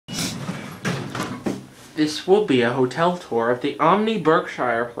This will be a hotel tour of the Omni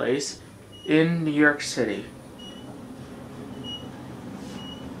Berkshire Place in New York City.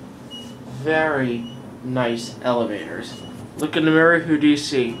 Very nice elevators. Look in the mirror, who do you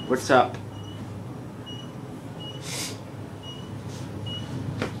see? What's up?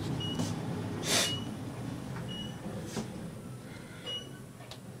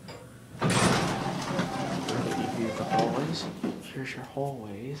 View the hallways. Here's your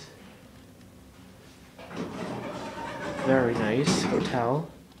hallways. Very nice hotel.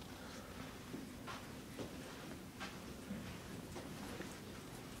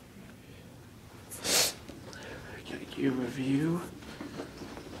 Give you a review.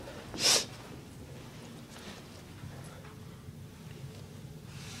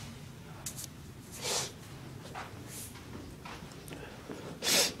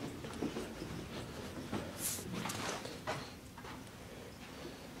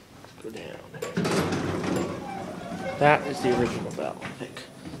 Go down. That is the original bell, I think.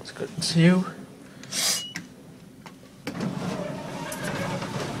 Let's go to 2.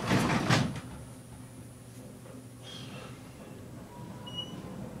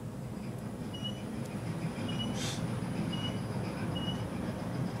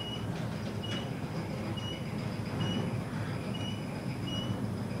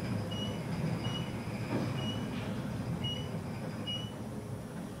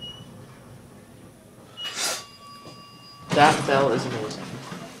 That bell is amazing.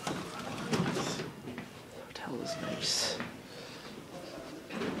 The hotel is nice.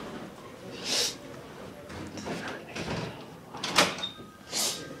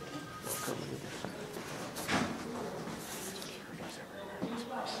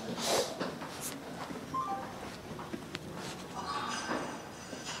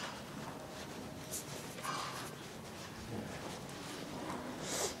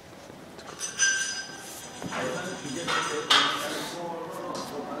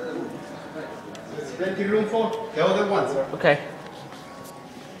 Plenty room for the other ones. Okay.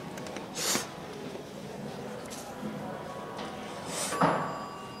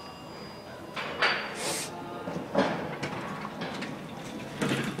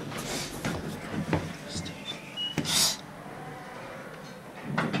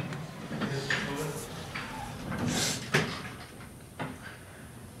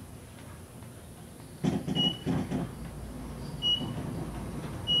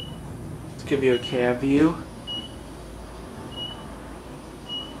 Give you a cab view.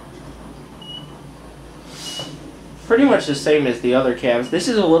 Pretty much the same as the other cabs. This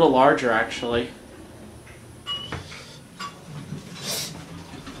is a little larger actually.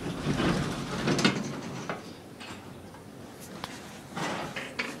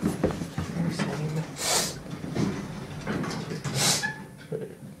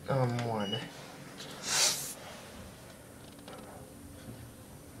 One.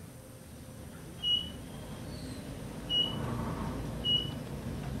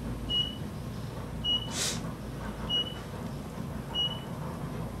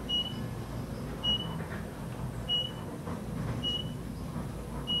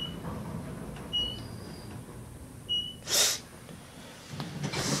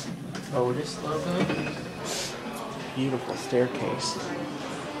 Otis logo. Beautiful staircase.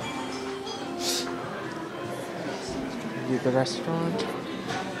 View the restaurant.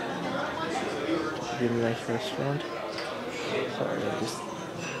 View the nice restaurant.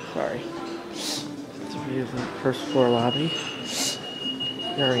 Sorry. It's a view of the first floor lobby.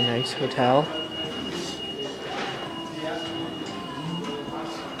 Very nice hotel.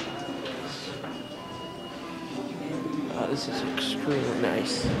 This is extremely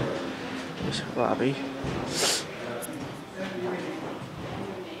nice. This lobby.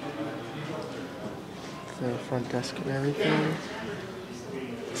 The front desk and everything.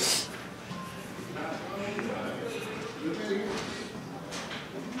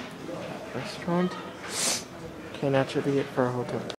 Restaurant. Okay, that should be it for a hotel.